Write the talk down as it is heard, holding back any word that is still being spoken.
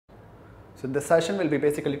So in this session, we'll be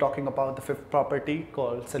basically talking about the fifth property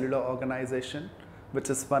called cellular organization, which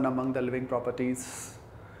is one among the living properties.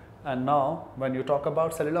 And now, when you talk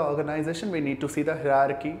about cellular organization, we need to see the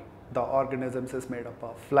hierarchy the organisms is made up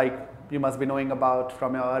of. Like you must be knowing about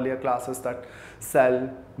from your earlier classes that cell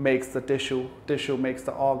makes the tissue, tissue makes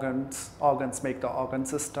the organs, organs make the organ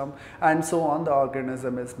system, and so on the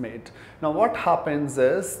organism is made. Now what happens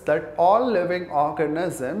is that all living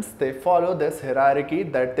organisms, they follow this hierarchy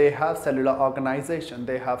that they have cellular organization.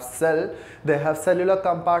 They have cell, they have cellular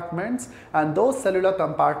compartments, and those cellular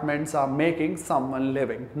compartments are making someone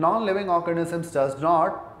living. Non-living organisms does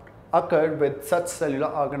not occur with such cellular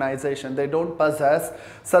organization. They don't possess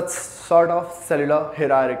such sort of cellular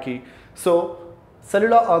hierarchy. So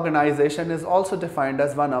cellular organization is also defined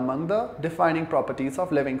as one among the defining properties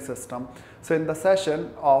of living system. So in the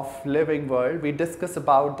session of living world, we discuss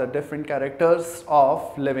about the different characters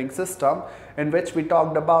of living system, in which we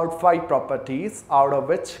talked about 5 properties, out of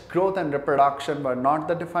which growth and reproduction were not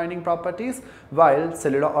the defining properties, while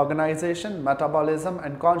cellular organization, metabolism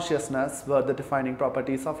and consciousness were the defining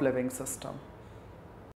properties of living system.